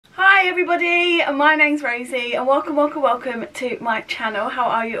Hi everybody, my name's Rosie and welcome to my channel. How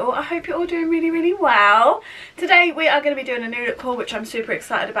are you all? I hope you're all doing really well. Today we are going to be doing a new look haul, which I'm super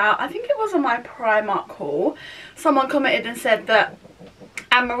excited about. I think it was on my Primark haul. Someone commented and said that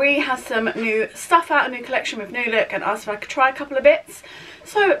Anne-Marie has some new stuff out, a new collection with New Look, and asked if I could try a couple of bits.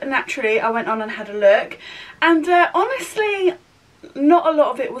 So naturally I went on and had a look, and honestly not a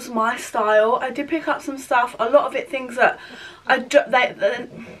lot of it was my style. I did pick up some stuff, a lot of it things that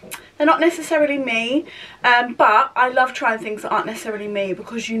they're not necessarily me, but I love trying things that aren't necessarily me,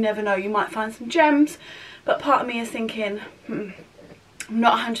 because you never know, you might find some gems. But part of me is thinking, I'm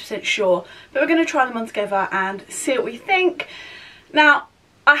not 100% sure, but we're going to try them on together and see what we think. Now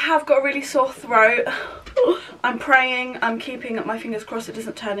I have got a really sore throat. I'm praying, I'm keeping my fingers crossed it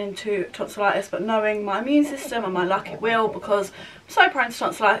doesn't turn into tonsillitis, but knowing my immune system and my luck, it will, because I'm so prone to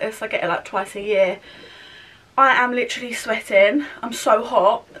tonsillitis. I get it like twice a year. I am literally sweating. I'm so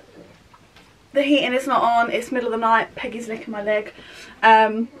hot. The heating is not on. It's middle of the night. Peggy's licking my leg.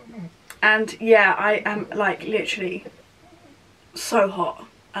 And yeah, I am like literally so hot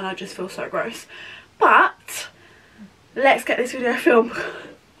and I just feel so gross. But let's get this video filmed.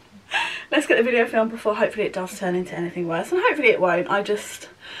 Let's get the video filmed before hopefully it does turn into anything worse, and hopefully it won't. I just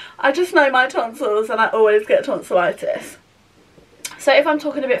know my tonsils and I always get tonsillitis. So if I'm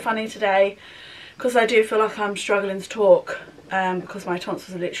talking a bit funny today, because I do feel like I'm struggling to talk because my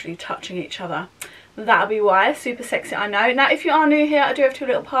tonsils are literally touching each other, that'll be why. Super sexy, I know. Now if you are new here, I do have two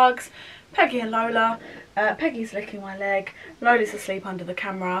little pugs, Peggy and Lola. Peggy's licking my leg, Lola's asleep under the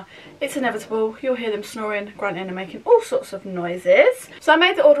camera. It's inevitable, you'll hear them snoring, grunting and making all sorts of noises. So I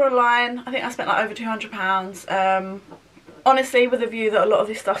made the order online. I think I spent like over £200. Honestly, with a view that a lot of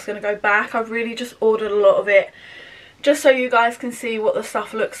this stuff's going to go back. I've really just ordered a lot of it just so you guys can see what the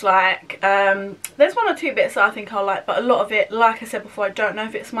stuff looks like. There's one or two bits that I think I'll like, but a lot of it, like I said before, I don't know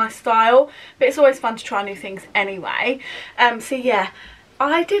if it's my style, but it's always fun to try new things anyway. So yeah,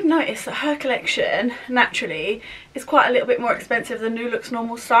 I did notice that her collection, naturally, is quite a little bit more expensive than New Look's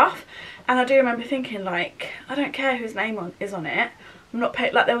normal stuff. And I do remember thinking, like, I don't care whose name is on it. I'm not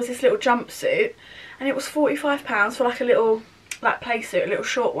paying, like, there was this little jumpsuit, and it was £45 for, like, a little, like, play suit, a little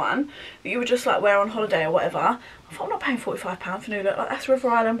short one, that you would just, like, wear on holiday or whatever. I thought, I'm not paying £45 for New Look, like, that's River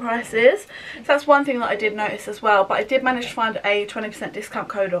Island prices. So that's one thing that I did notice as well. But I did manage to find a 20% discount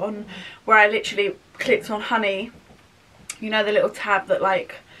code on, where I literally clicked on Honey, you know, the little tab that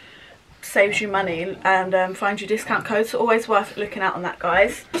like saves you money, and finds you discount codes. So always worth looking out on that,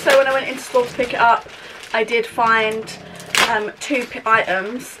 guys. So when I went into store to pick it up, I did find two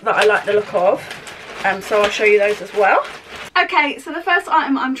items that I like the look of, so I'll show you those as well. Okay, so the first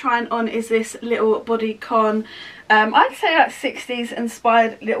item I'm trying on is this little bodycon, I'd say like 60s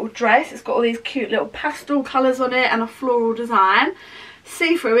inspired little dress. It's got all these cute little pastel colours on it and a floral design.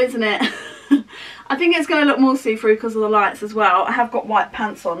 See-through, isn't it? I think it's going to look more see-through because of the lights as well. I have got white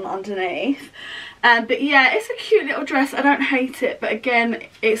pants on underneath. But yeah, it's a cute little dress. I don't hate it, but again,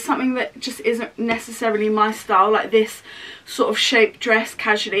 it's something that just isn't necessarily my style. Like this sort of shaped dress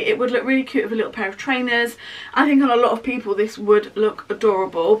casually, it would look really cute with a little pair of trainers. I think on a lot of people this would look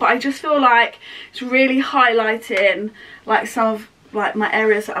adorable, but I just feel like it's really highlighting like some of like my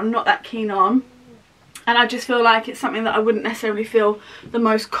areas that I'm not that keen on. And I just feel like it's something that I wouldn't necessarily feel the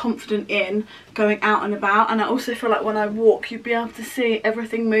most confident in going out and about. And I also feel like when I walk, you'd be able to see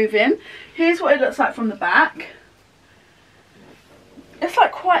everything moving. Here's what it looks like from the back. It's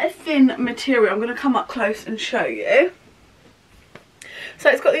like quite a thin material. I'm going to come up close and show you.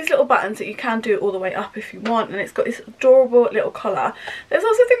 So it's got these little buttons that you can do all the way up if you want, and it's got this adorable little collar. There's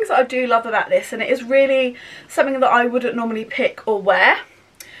also things that I do love about this, and it is really something that I wouldn't normally pick or wear.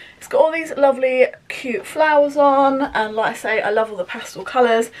 It's got all these lovely cute flowers on, and like I say, I love all the pastel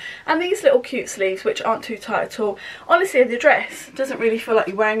colours, and these little cute sleeves which aren't too tight at all. Honestly, the dress doesn't really feel like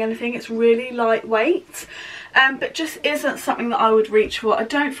you're wearing anything. It's really lightweight, but just isn't something that I would reach for. I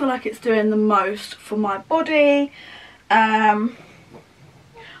don't feel like it's doing the most for my body. I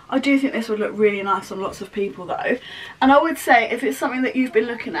do think this would look really nice on lots of people though, and I would say if it's something that you've been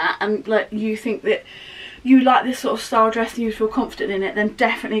looking at and like you think that you like this sort of style dress and you feel confident in it, then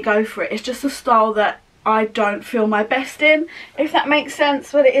definitely go for it. It's just a style that I don't feel my best in, if that makes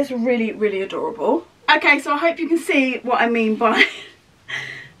sense, but it is really adorable. Okay, so I hope you can see what I mean by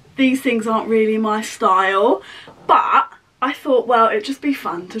these things aren't really my style, but I thought, well, it'd just be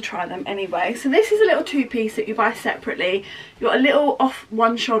fun to try them anyway. So this is a little two-piece that you buy separately. You've got a little off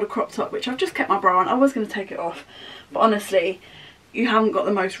one shoulder crop top, which I've just kept my bra on. I was going to take it off, but honestly, you haven't got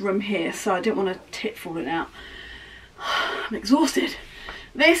the most room here, so I didn't want a tit falling out. I'm exhausted.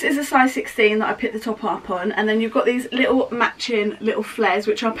 This is a size 16 that I picked the top up on, and then you've got these little matching little flares,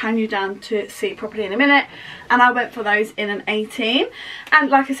 which I'll pan you down to see properly in a minute, and I went for those in an 18. And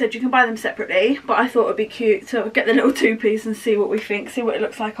like I said, you can buy them separately, but I thought it would be cute to get the little two-piece and see what we think, see what it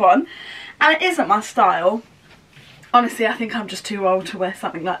looks like on. And it isn't my style. Honestly, I think I'm just too old to wear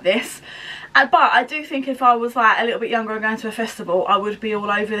something like this. But I do think if I was like a little bit younger and going to a festival, I would be all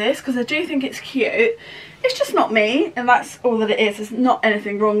over this, because I do think it's cute. It's just not me, and that's all that it is. There's not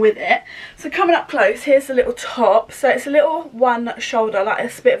anything wrong with it. So coming up close, here's the little top. So it's a little one shoulder, like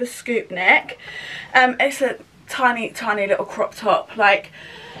it's a bit of a scoop neck. It's a tiny, tiny little crop top. Like,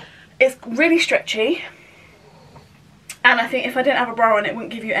 it's really stretchy. And I think if I didn't have a bra on, it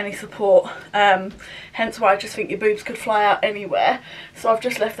wouldn't give you any support. Hence why I just think your boobs could fly out anywhere. So I've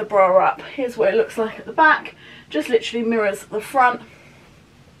just left the bra up. Here's what it looks like at the back. Just literally mirrors the front.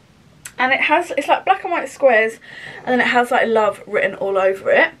 And it's like black and white squares, and then it has like love written all over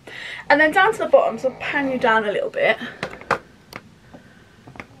it. And then down to the bottom, so I'll pan you down a little bit.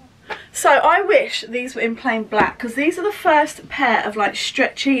 So I wish these were in plain black, because these are the first pair of like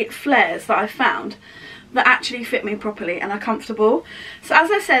stretchy flares that I found that actually fit me properly and are comfortable. So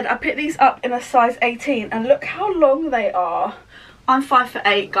as I said, I picked these up in a size 18, and look how long they are. I'm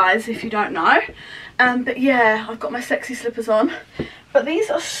 5'8", guys, if you don't know. But yeah, I've got my sexy slippers on. But these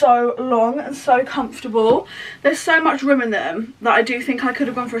are so long and so comfortable. There's so much room in them that I do think I could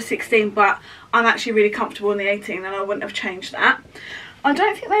have gone for a 16, but I'm actually really comfortable in the 18, and I wouldn't have changed that. I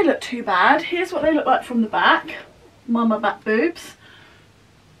don't think they look too bad. Here's what they look like from the back. Mama back boobs.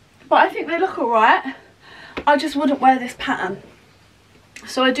 But I think they look alright. I just wouldn't wear this pattern.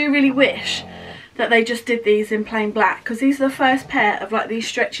 So I do really wish that they just did these in plain black, because these are the first pair of like these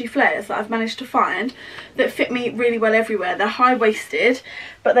stretchy flares that I've managed to find that fit me really well everywhere. They're high-waisted,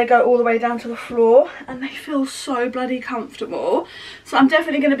 but they go all the way down to the floor, and they feel so bloody comfortable. So I'm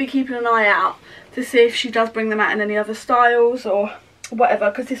definitely going to be keeping an eye out to see if she does bring them out in any other styles or whatever,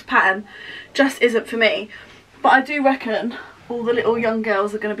 because this pattern just isn't for me. But I do reckon all the little young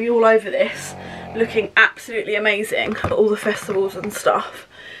girls are going to be all over this, looking absolutely amazing at all the festivals and stuff,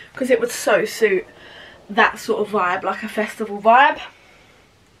 because it would so suit that sort of vibe, like a festival vibe.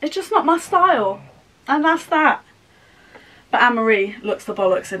 It's just not my style, and that's that. But Anne-Marie looks the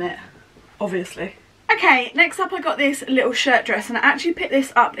bollocks in it, obviously. Okay, next up I got this little shirt dress, and I actually picked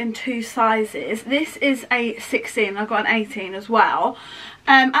this up in 2 sizes. This is a 16, I've got an 18 as well.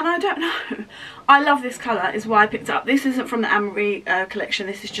 And I don't know, I love this colour is why I picked it up. This isn't from the Anne-Marie collection,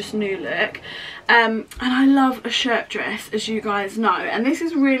 this is just New Look. And I love a shirt dress, as you guys know, and this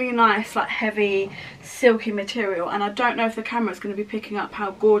is really nice, like heavy silky material, and I don't know if the camera is going to be picking up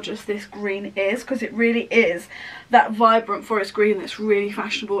how gorgeous this green is, because it really is that vibrant forest green that's really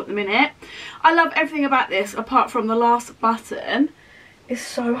fashionable at the minute. I love everything about this apart from the last button is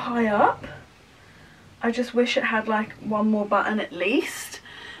so high up. I just wish it had like one more button at least,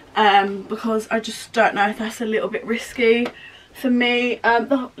 because I just don't know if that's a little bit risky for me.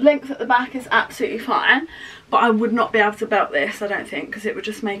 The length at the back is absolutely fine, but I would not be able to belt this, I don't think, because it would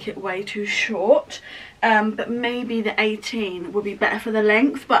just make it way too short. But maybe the 18 would be better for the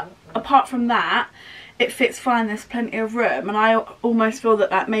length, but apart from that, it fits fine. There's plenty of room, and I almost feel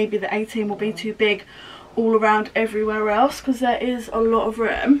that maybe the 18 will be too big all around everywhere else, because there is a lot of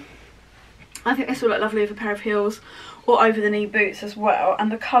room. I think this will look lovely with a pair of heels or over the knee boots as well,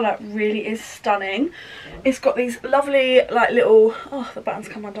 and the colour really is stunning. It's got these lovely like little, oh, the buttons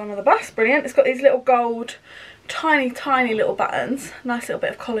come undone on the bust, brilliant. It's got these little gold tiny little buttons, nice little bit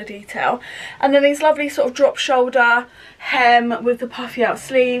of collar detail, and then these lovely sort of drop shoulder hem with the puffy out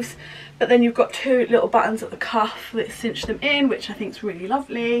sleeves, but then you've got 2 little buttons at the cuff that cinch them in, which I think is really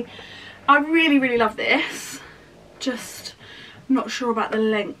lovely. I really love this, just not sure about the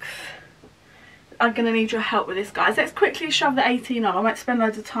length. I'm going to need your help with this, guys. Let's quickly shove the 18 on. I won't spend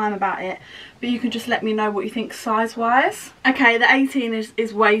loads of time about it, but you can just let me know what you think size-wise. Okay, the 18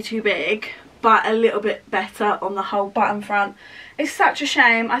 is way too big, but a little bit better on the whole button front. It's such a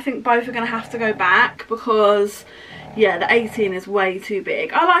shame. I think both are going to have to go back, because, yeah, the 18 is way too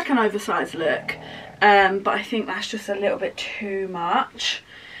big. I like an oversized look, but I think that's just a little bit too much.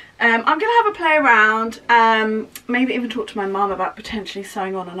 I'm going to have a play around, maybe even talk to my mum about potentially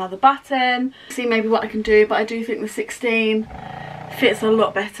sewing on another button, see maybe what I can do, but I do think the 16 fits a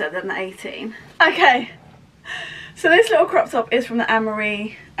lot better than the 18. Okay, so this little crop top is from the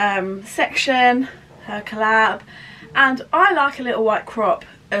Anne-Marie section, her collab, and I like a little white crop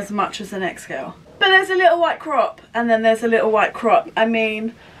as much as the next girl. But there's a little white crop, and then there's a little white crop. I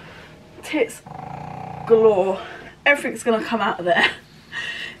mean, tits galore. Everything's going to come out of there.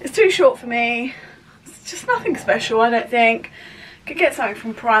 It's too short for me. It's just nothing special, I don't think. Could get something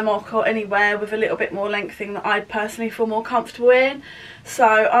from Primark or anywhere with a little bit more lengthing that I'd personally feel more comfortable in. So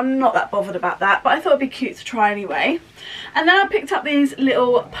I'm not that bothered about that, but I thought it'd be cute to try anyway. And then I picked up these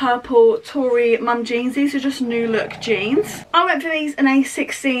little purple Tory mum jeans. These are just New Look jeans. I went for these in a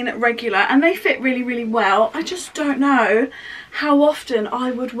 16 regular and they fit really, really well. I just don't know how often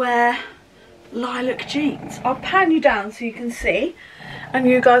I would wear lilac jeans. I'll pan you down so you can see, and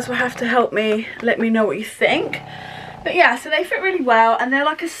you guys will have to help me, let me know what you think. But yeah, so they fit really well and they're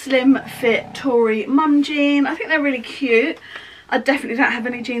like a slim fit Tory mum jean. I think they're really cute. I definitely don't have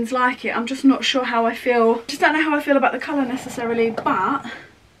any jeans like it. I'm just not sure how I feel. Just don't know how I feel about the colour necessarily, but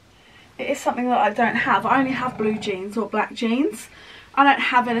it is something that I don't have. I only have blue jeans or black jeans. I don't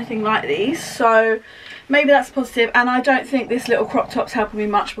have anything like these, so maybe that's positive. And I don't think this little crop top's helping me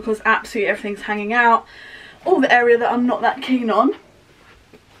much because absolutely everything's hanging out. All the area that I'm not that keen on.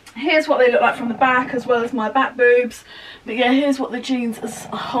 Here's what they look like from the back as well as my back boobs. But yeah, here's what the jeans as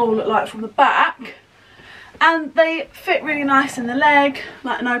a whole look like from the back. And they fit really nice in the leg,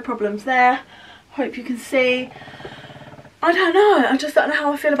 like no problems there. Hope you can see. I don't know, I just don't know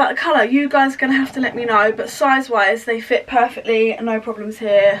how I feel about the colour. You guys are going to have to let me know, but size wise they fit perfectly, no problems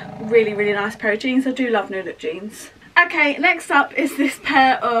here. Really, really nice pair of jeans. I do love New Look jeans. Okay, next up is this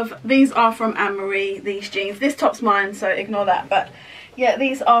pair of, these are from Anne-Marie, these jeans. This top's mine, so ignore that, but yeah,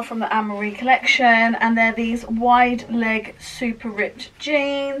 these are from the Anne-Marie collection and they're these wide leg super ripped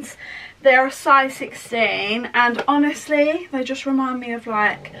jeans. They're a size 16 and honestly they just remind me of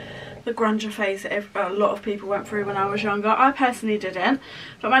like the grunge phase that a lot of people went through when I was younger. I personally didn't,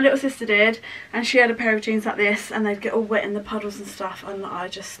 but my little sister did, and she had a pair of jeans like this and they'd get all wet in the puddles and stuff, and I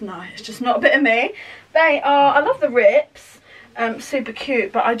just, no, it's just not a bit of me. They are, I love the rips, super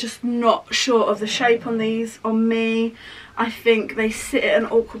cute, but I'm just not sure of the shape on these on me. I think they sit at an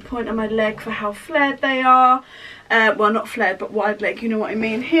awkward point on my leg for how flared they are. Well, not flared, but wide leg, you know what I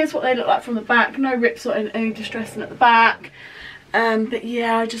mean. Here's what they look like from the back. No rips or any distressing at the back. But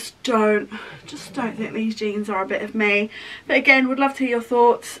yeah, I just don't think these jeans are a bit of me. But again, would love to hear your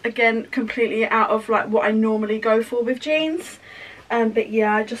thoughts. Again, completely out of like what I normally go for with jeans. But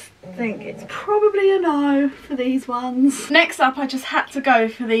yeah, I just think it's probably a no for these ones. Next up, I just had to go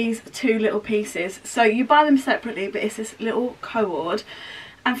for these two little pieces. So you buy them separately, but it's this little cord.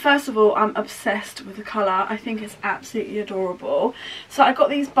 And first of all, I'm obsessed with the colour. I think it's absolutely adorable. So I got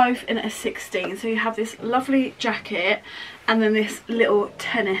these both in a 16. So you have this lovely jacket and then this little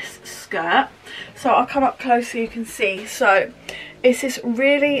tennis skirt. So I'll come up close so you can see. So it's this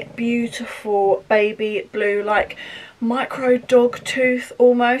really beautiful baby blue, like micro dog tooth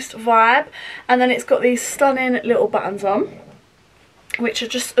almost vibe. And then it's got these stunning little buttons on, which are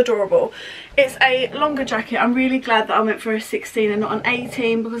just adorable. It's a longer jacket. I'm really glad that I went for a 16 and not an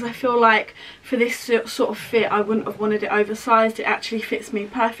 18 because I feel like for this sort of fit I wouldn't have wanted it oversized. It actually fits me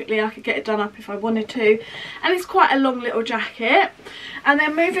perfectly. I could get it done up if I wanted to, and it's quite a long little jacket. And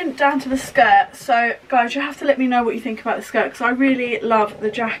then moving down to the skirt, so guys, you have to let me know what you think about the skirt because I really love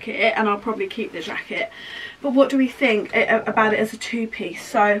the jacket and I'll probably keep the jacket, but what do we think about it as a two-piece?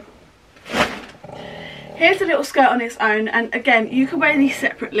 So here's a little skirt on its own, and again, you can wear these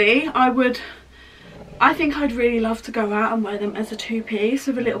separately. I think I'd really love to go out and wear them as a two-piece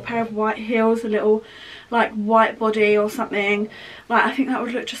with a little pair of white heels, a little like white body or something. Like, I think that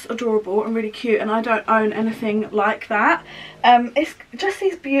would look just adorable and really cute, and I don't own anything like that. It's just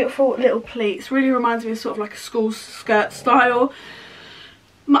these beautiful little pleats. Really reminds me of sort of like a school skirt style.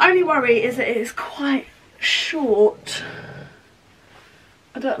 My only worry is that it is quite short.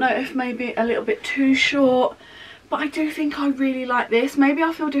 I don't know if maybe a little bit too short, but I do think I really like this. Maybe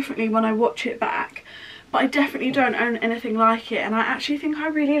I'll feel differently when I watch it back, but I definitely don't own anything like it, and I actually think I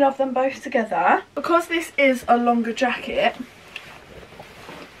really love them both together. Because this is a longer jacket,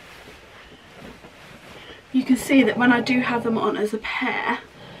 you can see that when I do have them on as a pair,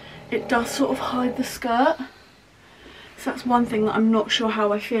 it does sort of hide the skirt. So that's one thing that I'm not sure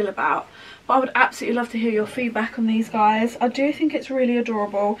how I feel about. But I would absolutely love to hear your feedback on these guys. I do think it's really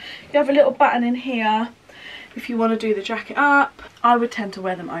adorable. You have a little button in here if you want to do the jacket up. I would tend to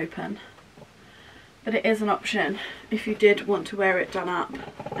wear them open, but it is an option if you did want to wear it done up.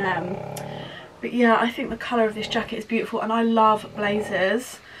 But yeah, I think the colour of this jacket is beautiful, and I love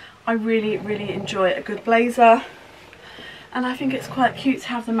blazers. I really, really enjoy a good blazer, and I think it's quite cute to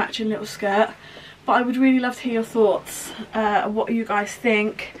have the matching little skirt. But I would really love to hear your thoughts, what you guys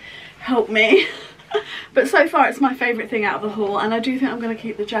think. Help me. But so far it's my favourite thing out of the haul, and I do think I'm going to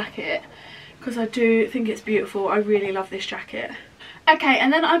keep the jacket because I do think it's beautiful. I really love this jacket. Okay,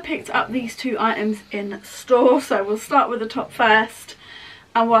 and then I picked up these two items in store, so we'll start with the top first.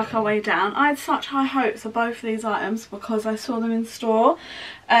 and work our way down. I had such high hopes for both of these items because I saw them in store,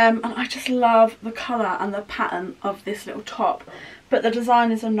 and I just love the colour and the pattern of this little top, but the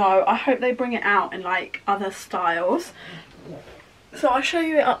design is a no. I hope they bring it out in like other styles. So I'll show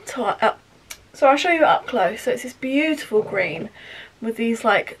you it up close. So it's this beautiful green with these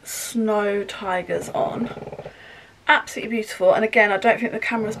like snow tigers on. Absolutely beautiful. And again, I don't think the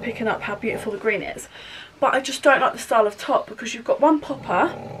camera's picking up how beautiful the green is, but I just don't like the style of top because you've got one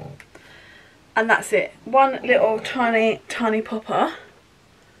popper and that's it. One little tiny popper.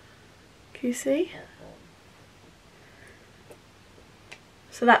 Can you see?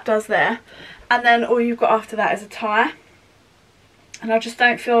 So that does there. And then all you've got after that is a tie. And I just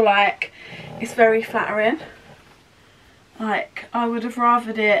don't feel like it's very flattering. Like, I would have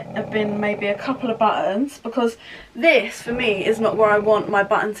rathered it have been maybe a couple of buttons, because this for me is not where I want my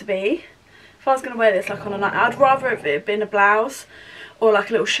button to be. If I was going to wear this like on a night, I'd rather it had been a blouse or like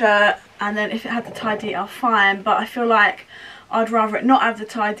a little shirt, and then if it had the tie detail, fine. But I feel like I'd rather it not have the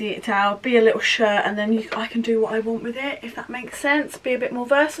tie detail, be a little shirt, and then I can do what I want with it, if that makes sense. Be a bit more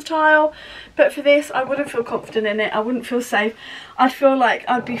versatile. But for this, I wouldn't feel confident in it. I wouldn't feel safe. I'd feel like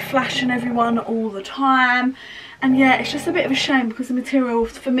I'd be flashing everyone all the time. And yeah, it's just a bit of a shame because the material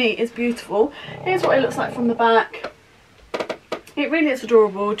for me is beautiful. Here's what it looks like from the back. It really is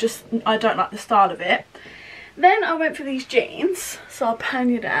adorable, just I don't like the style of it. Then I went for these jeans, so I'll pan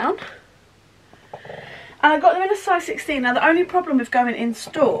you down. And I got them in a size 16. Now the only problem with going in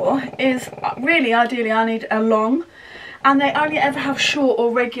store is really ideally I need a long, and they only ever have short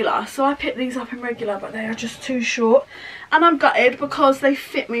or regular. So I picked these up in regular, but they are just too short. And I'm gutted because they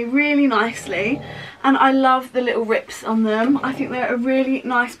fit me really nicely and I love the little rips on them. I think they're a really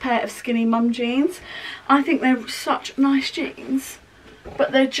nice pair of skinny mum jeans. I think they're such nice jeans,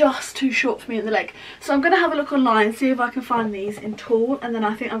 but they're just too short for me in the leg. So I'm going to have a look online, see if I can find these in tall, and then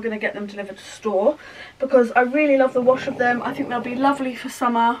I think I'm going to get them delivered to store because I really love the wash of them. I think they'll be lovely for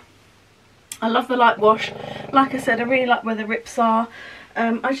summer. I love the light wash. Like I said, I really like where the rips are.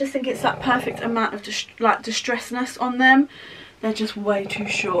 I just think it's that perfect amount of distressedness on them. They're just way too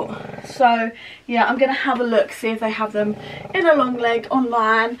short. So yeah, I'm going to have a look, see if they have them in a long leg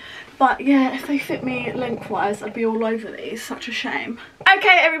online. But yeah, if they fit me lengthwise, I'd be all over these. Such a shame.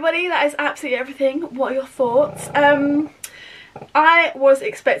 Okay everybody, that is absolutely everything. What are your thoughts? I was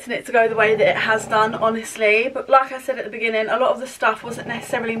expecting it to go the way that it has done, honestly, but like I said at the beginning, a lot of the stuff wasn't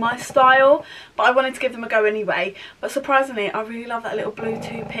necessarily my style, but I wanted to give them a go anyway. But surprisingly, I really love that little blue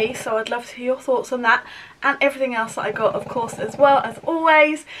two-piece, so I'd love to hear your thoughts on that and everything else that I got, of course, as well, as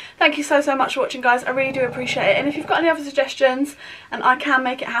always. Thank you so much for watching, guys. I really do appreciate it. And if you've got any other suggestions and I can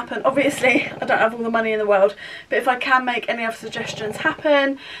make it happen, obviously I don't have all the money in the world, but if I can make any other suggestions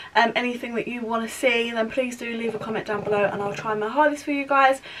happen, anything that you want to see, then please do leave a comment down below and I'll try my hardest for you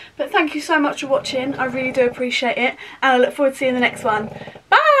guys. But thank you so much for watching. I really do appreciate it, and I look forward to seeing the next one.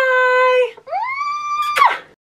 Bye!